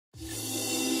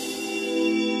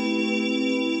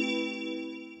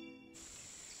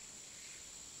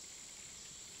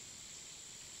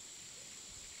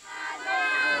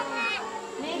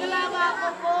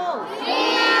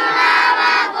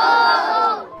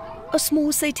a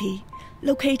small city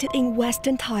located in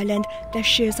western Thailand that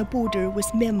shares a border with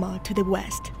Myanmar to the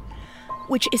west,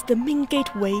 which is the main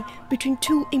gateway between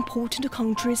two important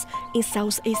countries in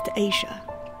Southeast Asia.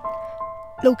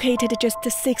 Located just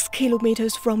 6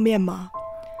 kilometers from Myanmar,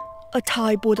 a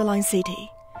Thai borderline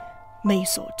city, Mae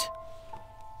Sot.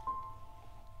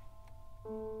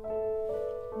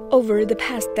 Over the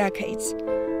past decades,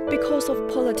 because of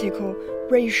political,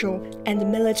 racial,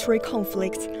 and military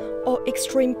conflicts or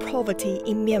extreme poverty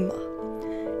in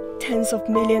Myanmar, tens of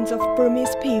millions of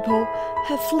Burmese people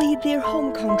have fled their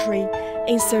home country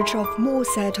in search of more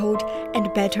settled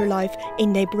and better life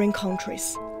in neighboring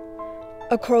countries.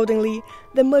 Accordingly,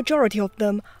 the majority of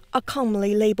them are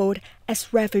commonly labeled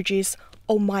as refugees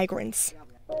or migrants.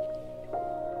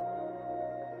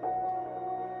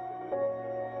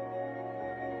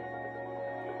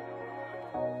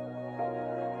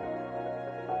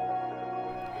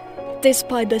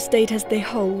 Despite the status they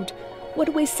hold,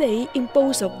 what we see in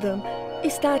both of them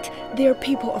is that they are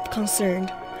people of concern,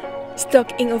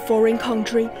 stuck in a foreign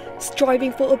country,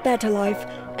 striving for a better life,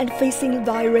 and facing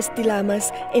various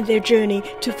dilemmas in their journey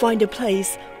to find a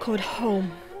place called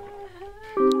home.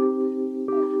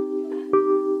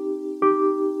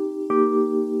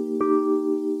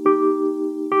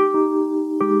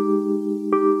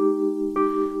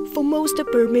 For most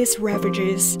Burmese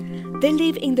refugees, they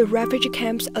live in the refugee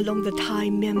camps along the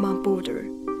Thai-Myanmar border.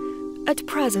 At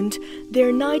present, there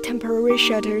are 9 temporary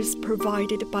shelters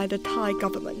provided by the Thai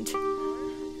government.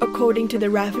 According to the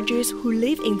refugees who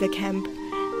live in the camp,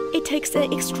 it takes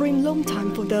an extreme long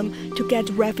time for them to get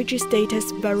refugee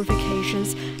status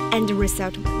verifications and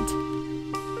resettlement.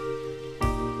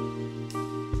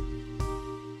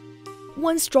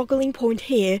 One struggling point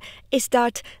here is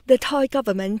that the Thai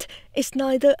government is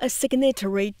neither a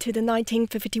signatory to the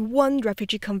 1951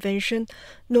 Refugee Convention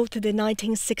nor to the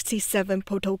 1967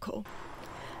 Protocol.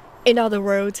 In other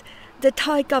words, the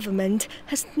Thai government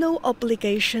has no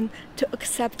obligation to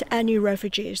accept any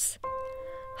refugees.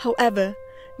 However,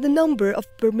 the number of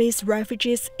Burmese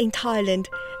refugees in Thailand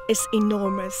is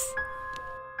enormous.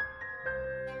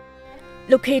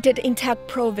 Located in Tak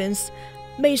Province,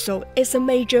 Mae Sot is a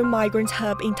major migrant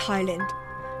hub in Thailand.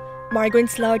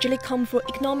 Migrants largely come for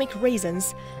economic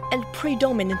reasons and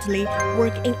predominantly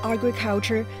work in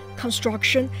agriculture,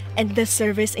 construction, and the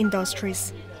service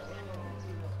industries.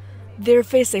 They're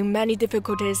facing many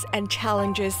difficulties and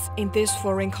challenges in this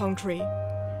foreign country: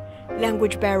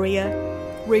 language barrier,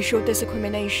 racial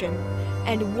discrimination,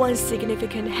 and one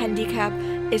significant handicap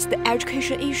is the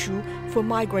education issue for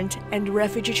migrant and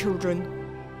refugee children.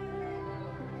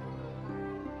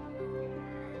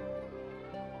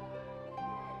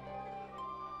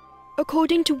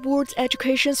 According to World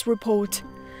Education's report,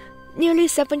 nearly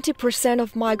 70%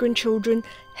 of migrant children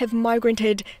have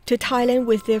migrated to Thailand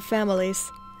with their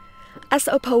families. As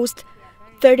opposed,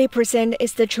 30%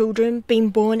 is the children being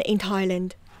born in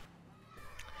Thailand.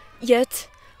 Yet,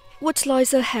 what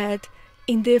lies ahead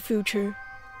in their future?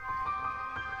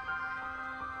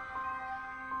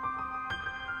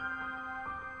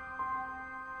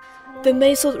 The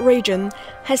Mae Sot region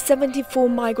has 74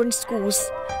 migrant schools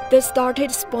that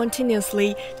started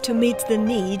spontaneously to meet the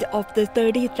need of the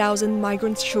 30,000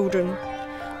 migrant children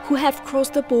who have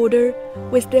crossed the border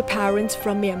with their parents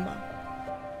from Myanmar.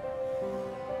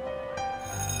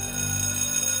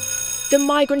 The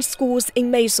migrant schools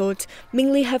in Mae Sot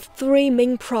mainly have 3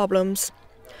 main problems.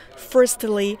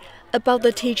 Firstly, about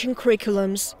the teaching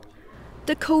curriculums.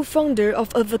 The co-founder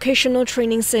of a vocational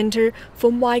training center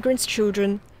for migrant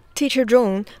children, Teacher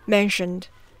Xuhan, mentioned.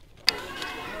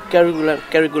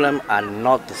 Curriculum are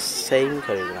not the same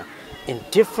curriculum. In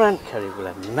different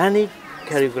curriculum, many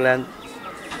curriculum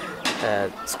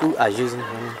schools are using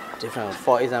different.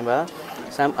 For example,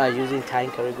 some are using Thai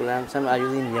curriculum, some are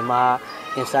using Myanmar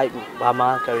inside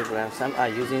Burma curriculum, some are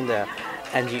using the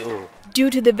NGO. Due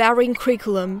to the varying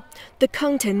curriculum, the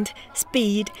content,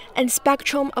 speed, and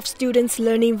spectrum of students'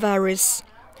 learning varies,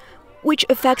 which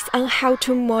affects on how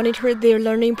to monitor their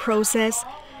learning process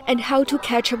and how to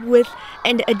catch up with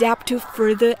and adapt to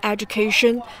further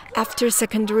education after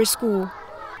secondary school.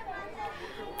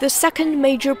 The second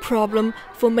major problem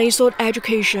for Mae Sot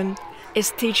education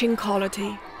is teaching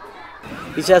quality.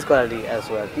 Teachers' quality as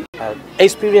well.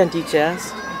 Experienced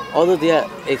teachers, although they are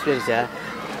experienced teachers,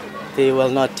 they will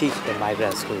not teach in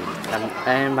migrant school.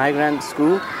 And migrant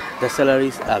school, the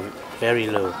salaries are very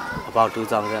low, about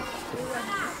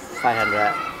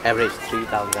 2,500, average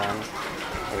 3,000.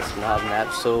 It's not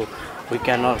enough, so we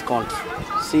cannot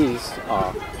seize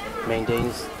or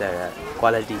maintain the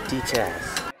quality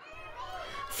teachers.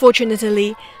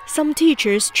 Fortunately, some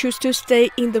teachers choose to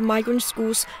stay in the migrant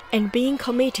schools and being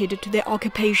committed to their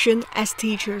occupation as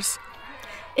teachers,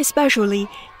 especially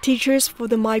teachers for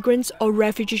the migrants or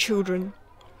refugee children.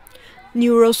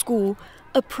 ZHOU School,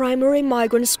 a primary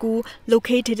migrant school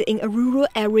located in a rural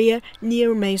area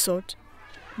near Mae Sot.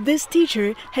 This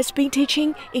teacher has been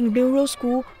teaching in ZHOU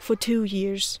School for 2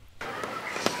 years.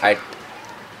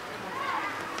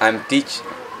 I'm teach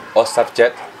all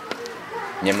subjects,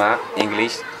 Myanmar,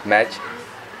 English, Math,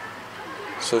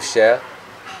 Social,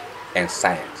 and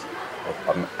Science.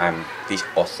 I'm teach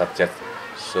all subjects,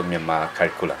 so Myanmar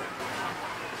curriculum.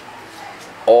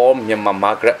 All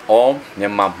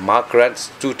Myanmar migrant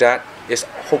student is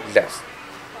hopeless.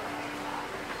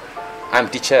 I'm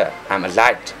teacher. I'm a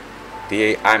light.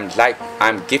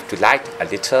 I'm give to light a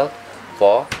little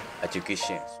for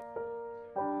education.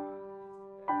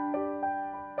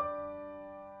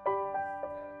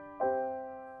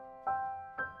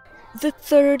 The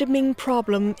third main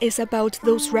problem is about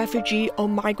those refugee or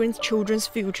migrant children's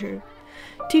future.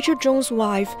 Teacher Zhong's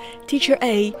wife, Teacher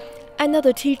A,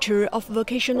 another teacher of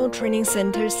vocational training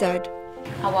center, said,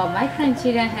 "Our migrant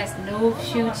children has no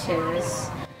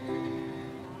futures,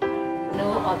 no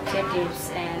objectives,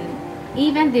 and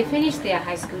even they finish their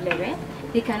high school level,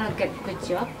 they cannot get good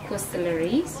job, good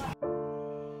salaries."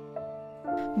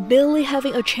 Barely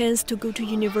having a chance to go to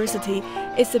university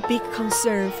is a big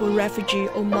concern for refugee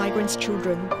or migrant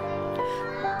children.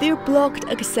 Their blocked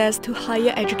access to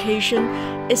higher education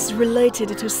is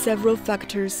related to several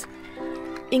factors,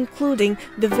 including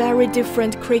the very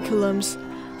different curriculums,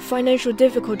 financial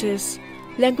difficulties,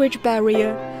 language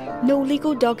barrier, no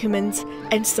legal documents,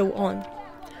 and so on.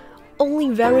 Only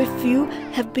very few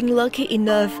have been lucky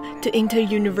enough to enter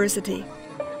university.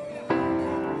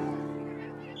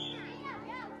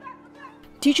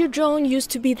 Teacher Zhang used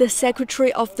to be the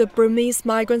secretary of the Burmese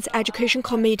Migrants Education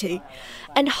Committee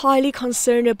and highly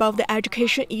concerned about the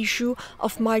education issue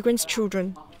of migrant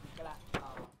children.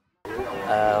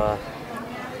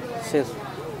 Since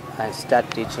I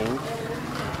started teaching,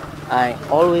 I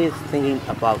always thinking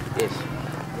about it.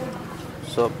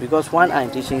 So because when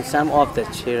I'm teaching, some of the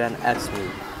children ask me,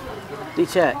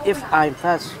 "Teacher, if I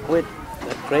pass with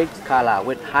a great scholar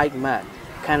with high math,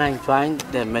 can I join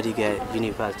the medical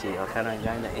university or can I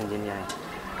join the engineering?"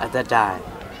 At that time,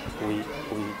 we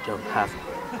don't have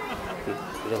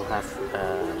a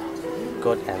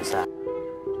good answer.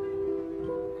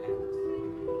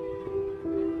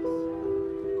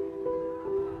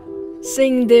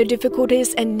 Seeing their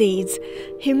difficulties and needs,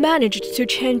 he managed to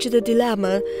change the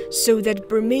dilemma so that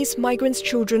Burmese migrant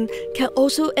children can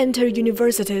also enter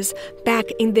universities back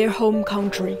in their home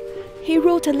country. He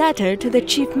wrote a letter to the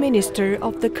Chief Minister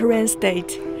of the Korean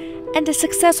state and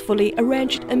successfully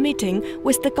arranged a meeting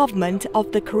with the government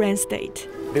of the Korean state.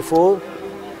 Before,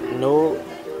 no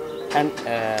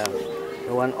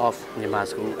one of Myanmar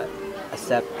school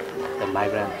accept the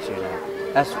migrant children.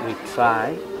 As we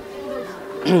try,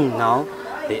 now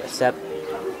they accept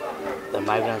the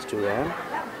migrant student.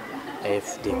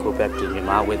 If they go back to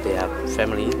Myanmar with their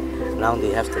family, now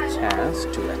they have the chance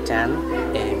to attend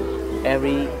in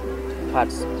every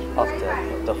parts of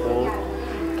the whole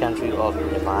country of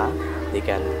Myanmar. They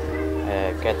can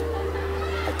get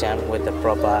attend with the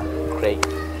proper grade.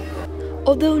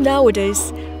 Although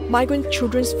nowadays, migrant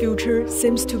children's future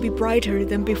seems to be brighter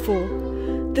than before,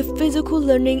 the physical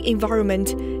learning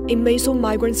environment in Mae Sot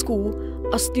Migrant School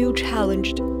are still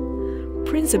challenged.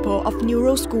 Principal of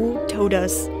ZHOU School told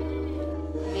us,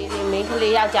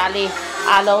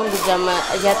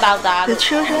 "The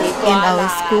children in our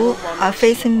school are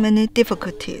facing many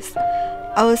difficulties.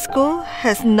 Our school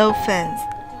has no fence.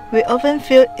 We often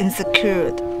feel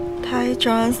insecure. Thai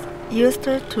drones used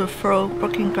to throw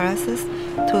broken glasses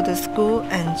to the school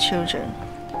and children.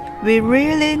 We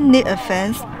really need a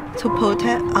fence to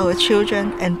protect our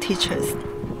children and teachers.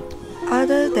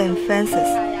 Other than fences,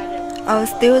 our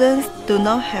students do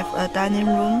not have a dining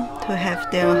room to have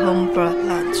their home-brought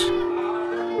lunch."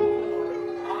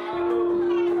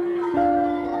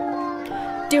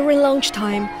 During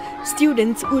lunchtime,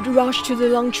 students would rush to the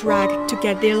lunch rack to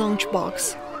get their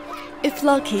lunchbox. If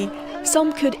lucky,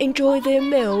 some could enjoy their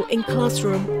meal in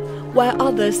classroom, while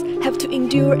others have to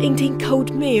endure eating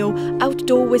cold meal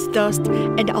outdoor with dust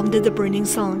and under the burning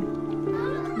sun.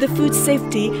 The food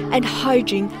safety and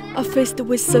hygiene are faced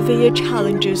with severe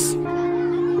challenges.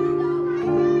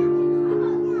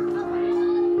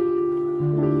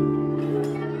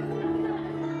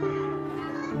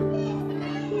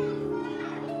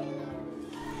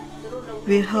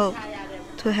 We hope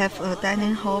to have a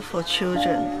dining hall for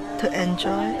children to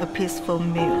enjoy a peaceful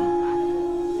meal.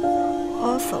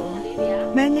 All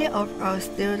Also, many of our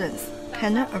students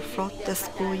cannot afford the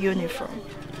school uniform,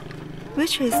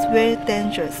 which is very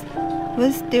dangerous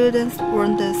when students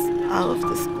wander out of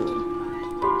the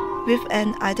school. With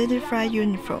an identified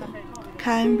uniform,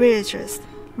 kind villagers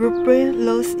will bring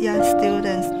those young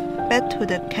students back to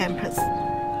the campus.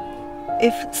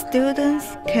 If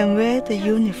students can wear the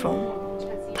uniform,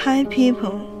 Thai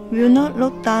people will not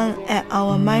look down at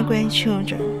our migrant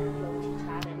children.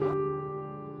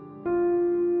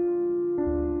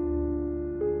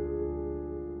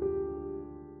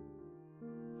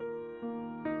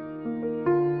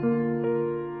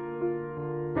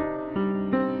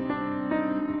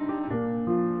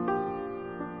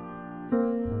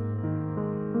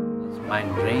 My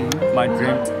dream. My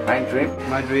dream. My dream.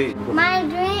 My dream. My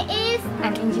dream is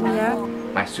An engineer.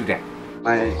 My student.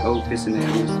 My old business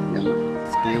is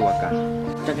skill worker.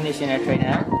 Technician and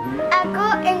trainer. a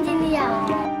good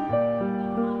engineer.